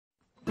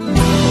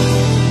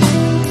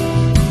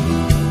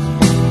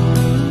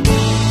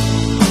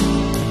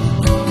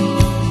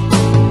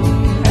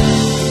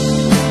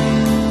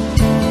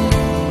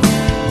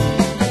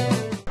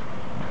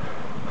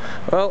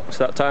It's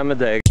that time of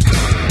day.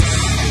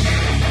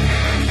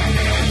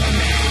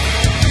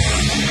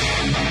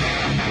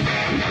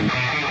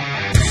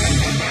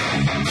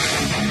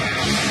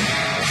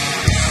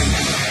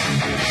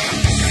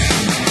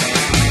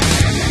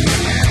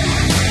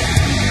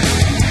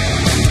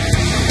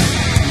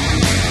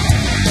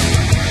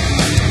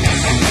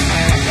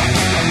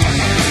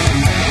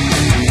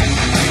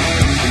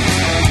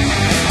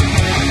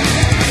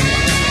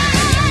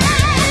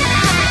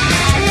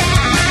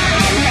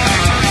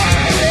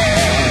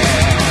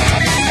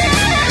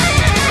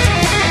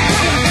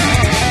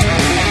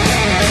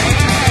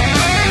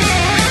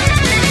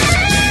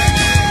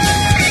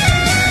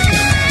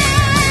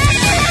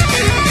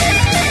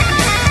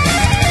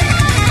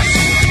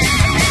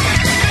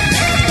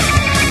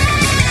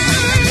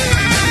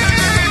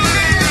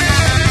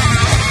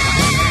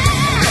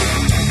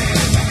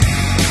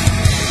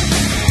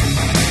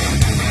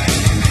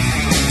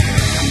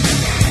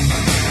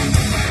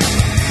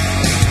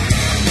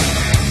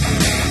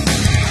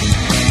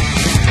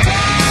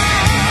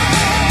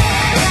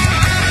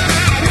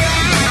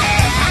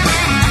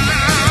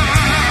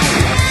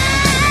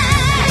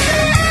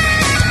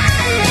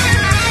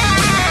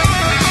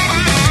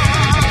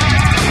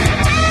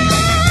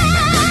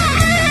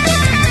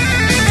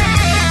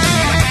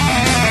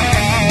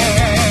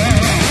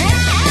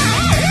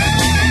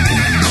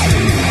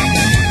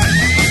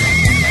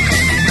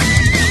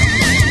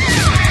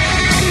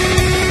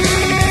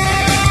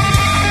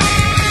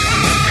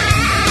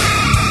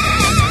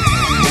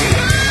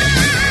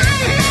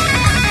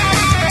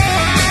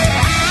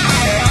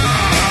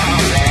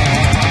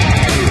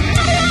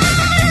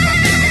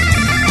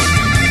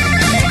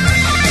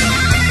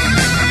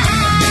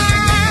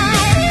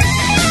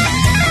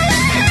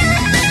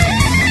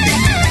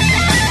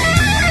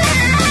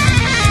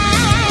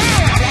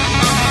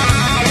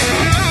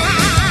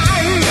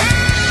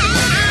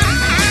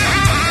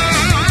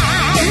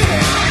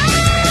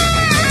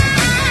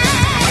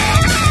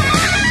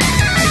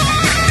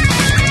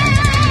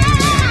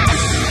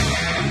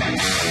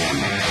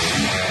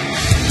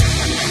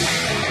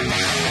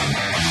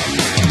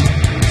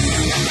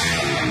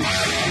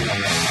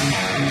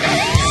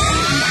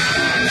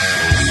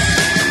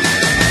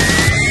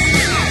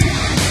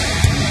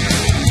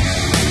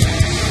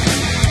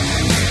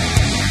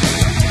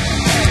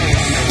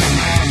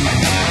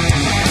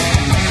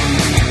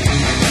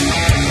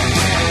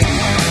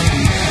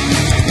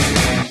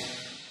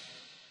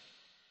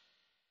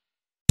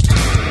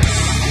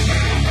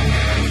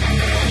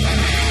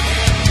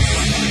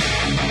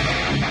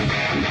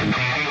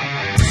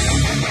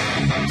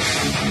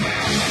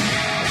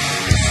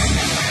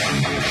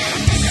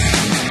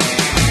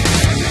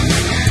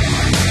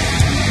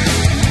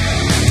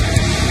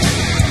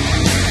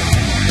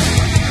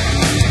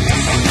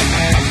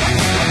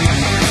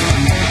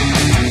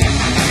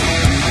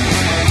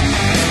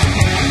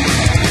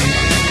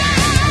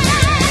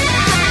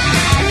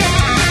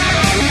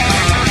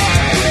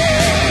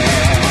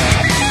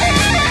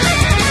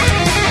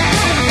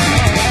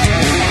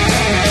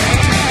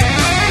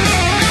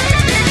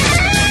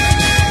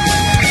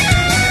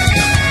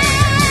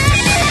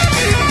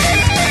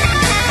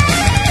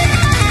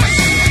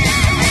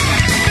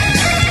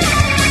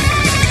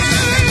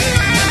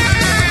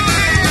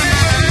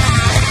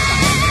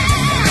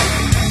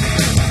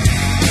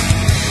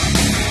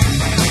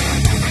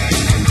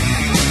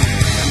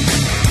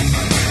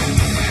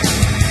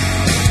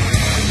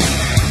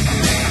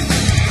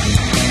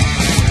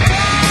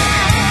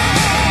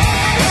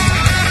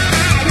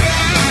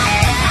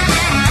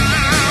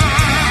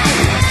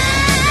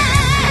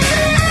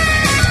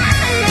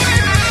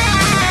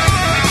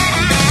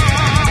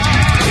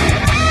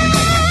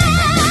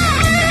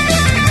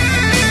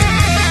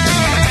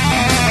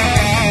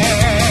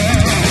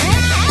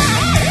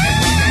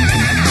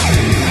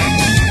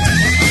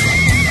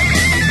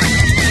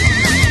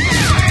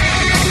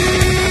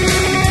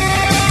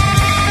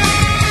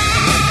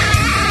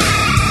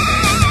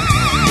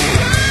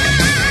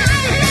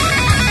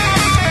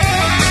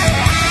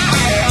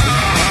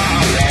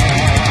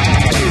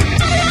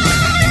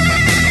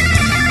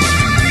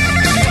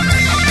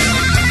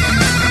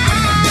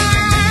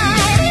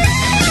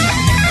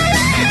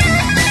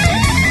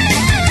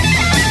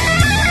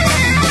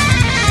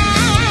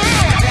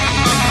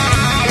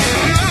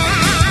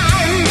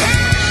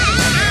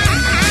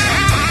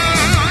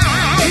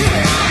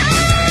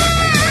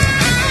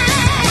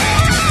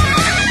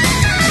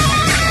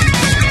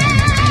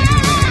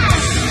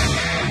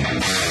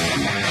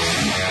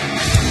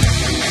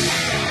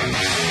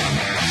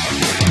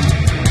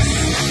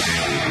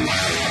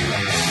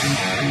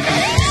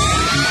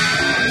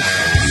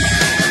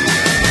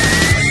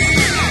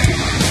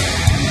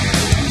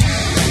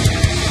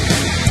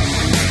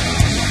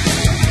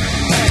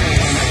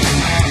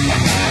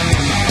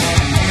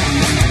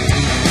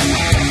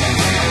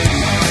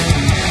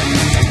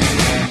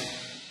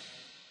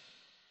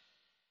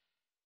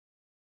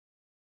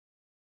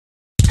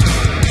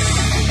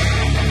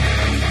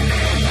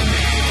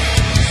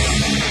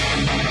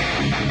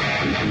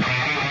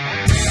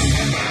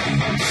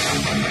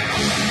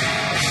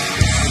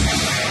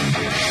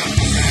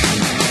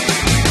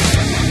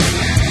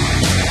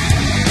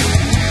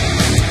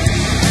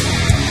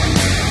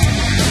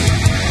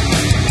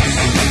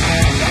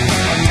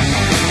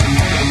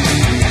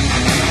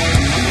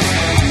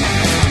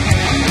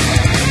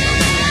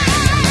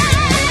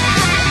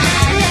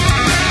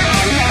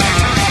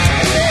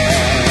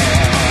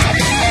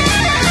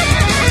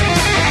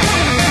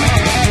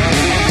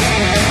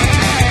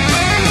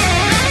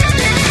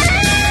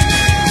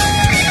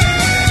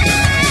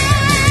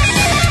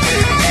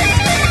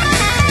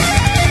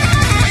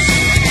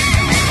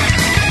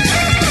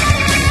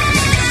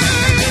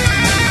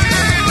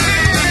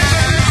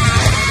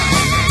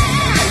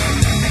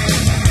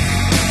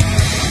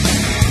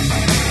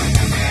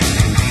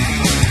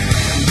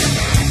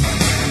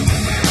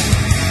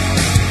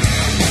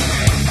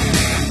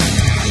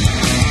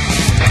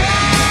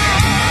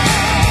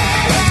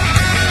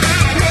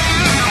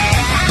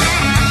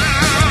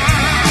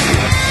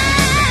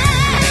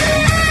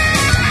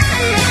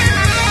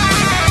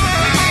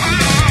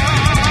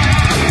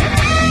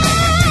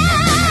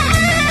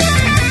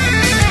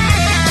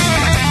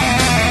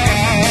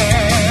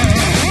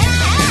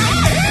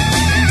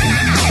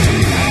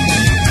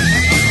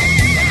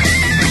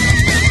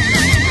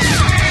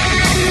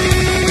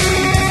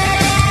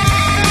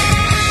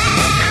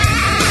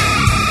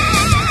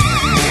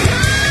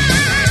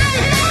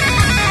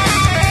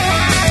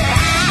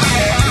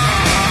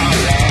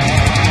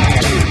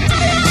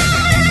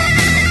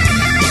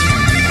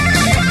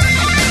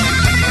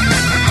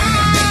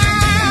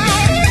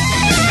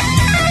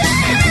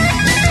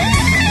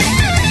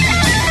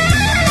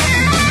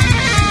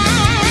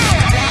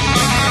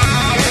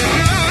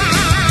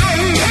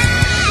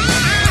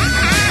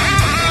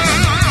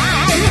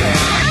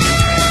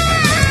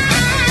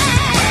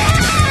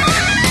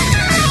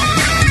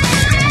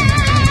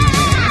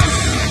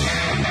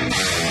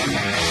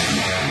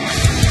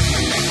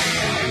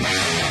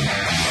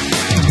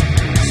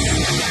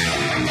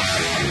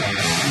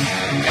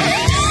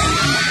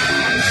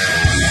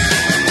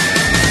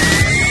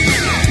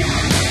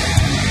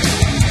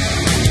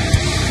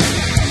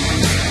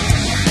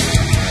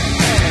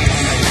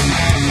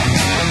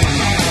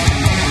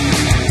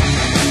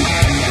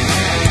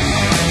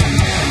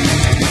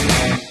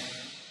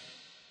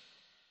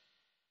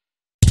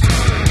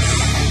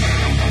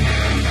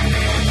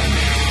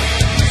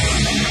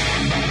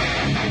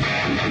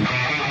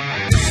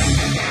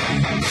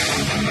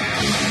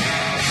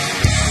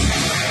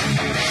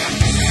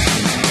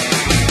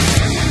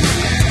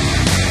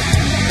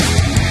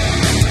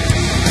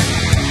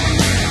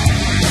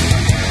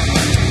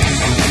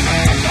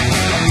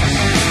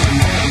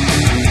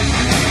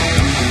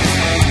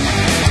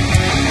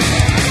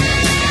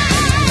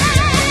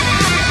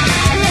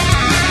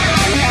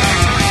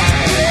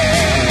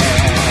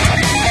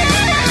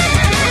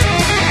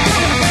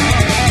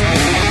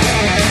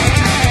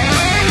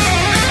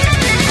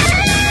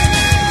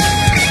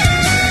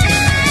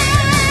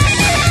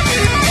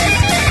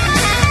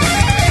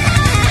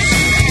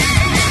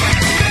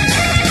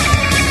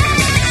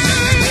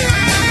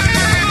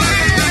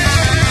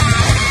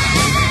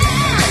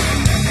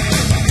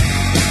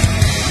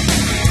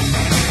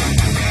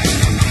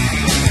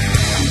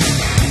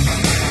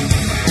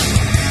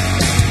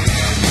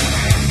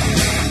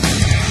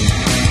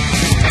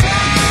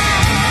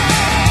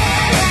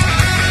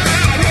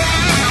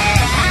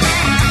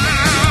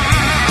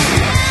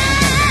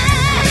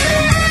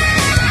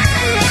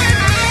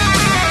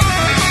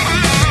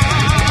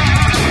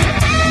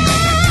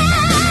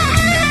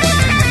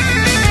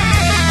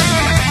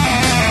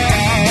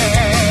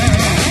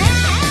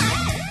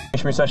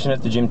 Finished my session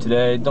at the gym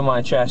today, done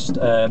my chest,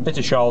 bit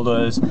of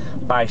shoulders,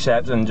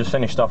 biceps, and just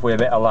finished off with a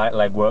bit of light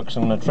leg work. So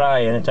I'm going to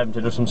try and attempt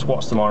to do some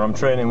squats tomorrow. I'm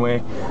training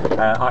with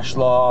Ash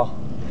Law.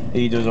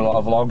 He does a lot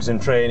of vlogs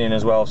and training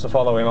as well, so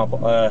follow him. I'll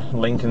put a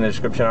link in the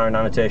description or an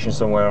annotation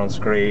somewhere on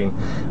screen.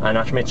 And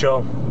Ash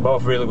Mitchell,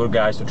 both really good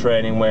guys to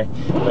training with.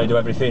 They do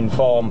everything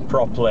form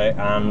properly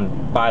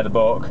and by the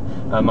book,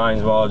 and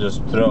mine's well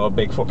just throw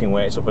big fucking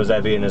weights up as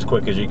heavy and as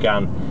quick as you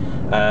can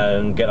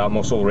and get that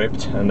muscle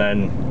ripped, and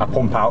then I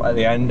pump out at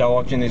the end. I'm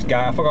watching this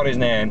guy, I forgot his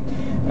name,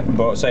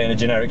 but saying a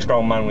generic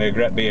strongman with a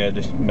great beard,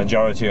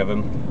 majority of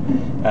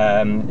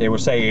them. He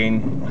was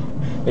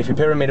saying if you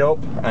pyramid up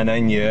and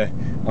then you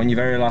on your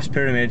very last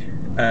pyramid,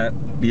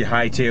 your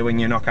high tier, when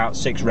you knock out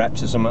 6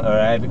 reps or something,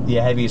 or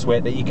your heaviest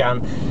weight that you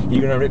can,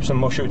 you're going to rip some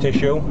muscle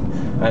tissue.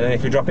 And then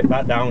if you drop it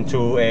back down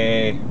to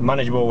a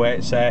manageable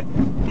weight, say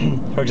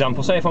for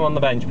example, say if I'm on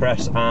the bench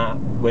press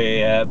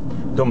with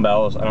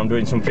dumbbells and I'm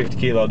doing some 50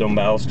 kilo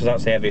dumbbells, because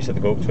that's the heaviest that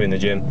they go up to in the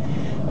gym,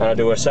 and I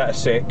do a set of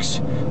 6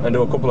 and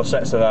do a couple of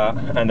sets of that,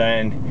 and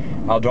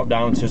then I'll drop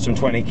down to some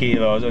 20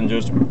 kilos and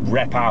just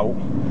rep out.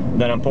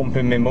 Then I'm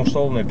pumping my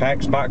muscle, my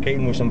pecs back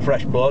in with some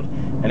fresh blood,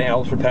 and it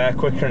helps repair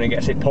quicker and it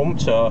gets it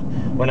pumped. So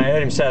when I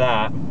heard him say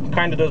that, it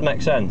kind of does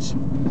make sense.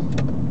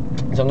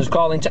 So I'm just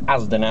calling to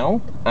Asda now,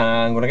 and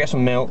I'm going to get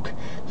some milk,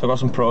 so I've got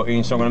some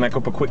protein, so I'm going to make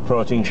up a quick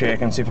protein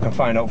shake and see if I can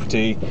find out for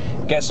tea,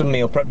 get some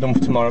meal prep done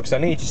for tomorrow, because I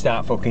need to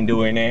start fucking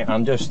doing it.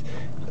 I'm just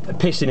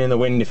pissing in the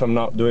wind if I'm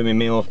not doing my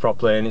meals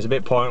properly, and it's a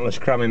bit pointless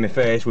cramming my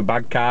face with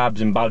bad carbs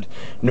and bad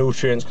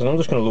nutrients, because I'm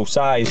just going to lose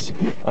size,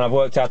 and I've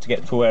worked out to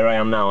get to where I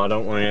am now. I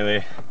don't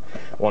really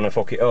want to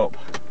fuck it up.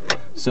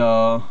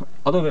 So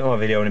I'll do a bit more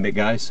video in a bit,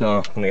 guys, so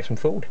I'm gonna get some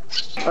food.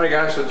 Alright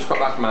guys, so I just got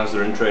back from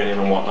Asda and training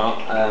and whatnot.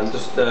 I'm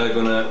just about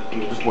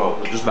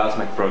to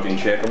make a protein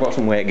shake. I've got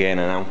some weight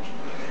gainer now.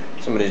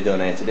 Somebody's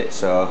donated it,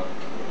 so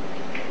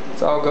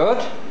it's all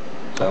good.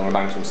 So I'm gonna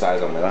bang some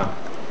size on with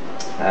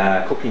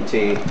that. Cooking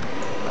tea,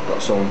 I've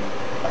got some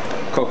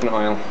coconut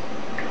oil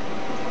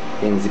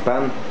in the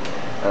pan,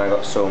 and I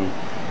got some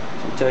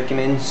turkey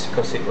mince,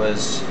 because it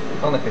was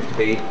only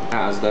 50p at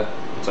Asda.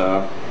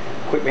 So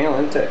quick meal,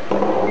 isn't it? I'm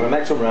going to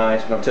make some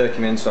rice, and I've turkey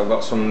mince, so I've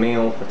got some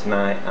meal for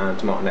tonight and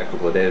tomorrow, next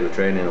couple of days with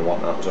training and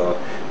whatnot,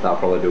 so that'll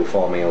probably do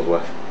 4 meals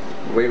worth.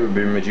 Weight would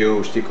be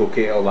reduced, you cook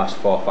it, it'll last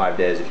 4 or 5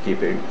 days if you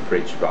keep it in the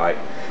fridge right.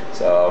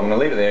 So I'm going to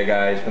leave it there,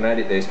 guys. I'm going to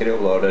edit this, get it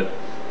uploaded.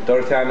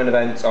 Dorothy Time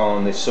event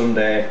on this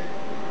Sunday.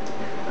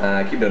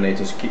 Keep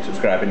donating, keep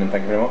subscribing, and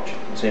thank you very much.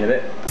 See you in a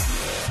bit.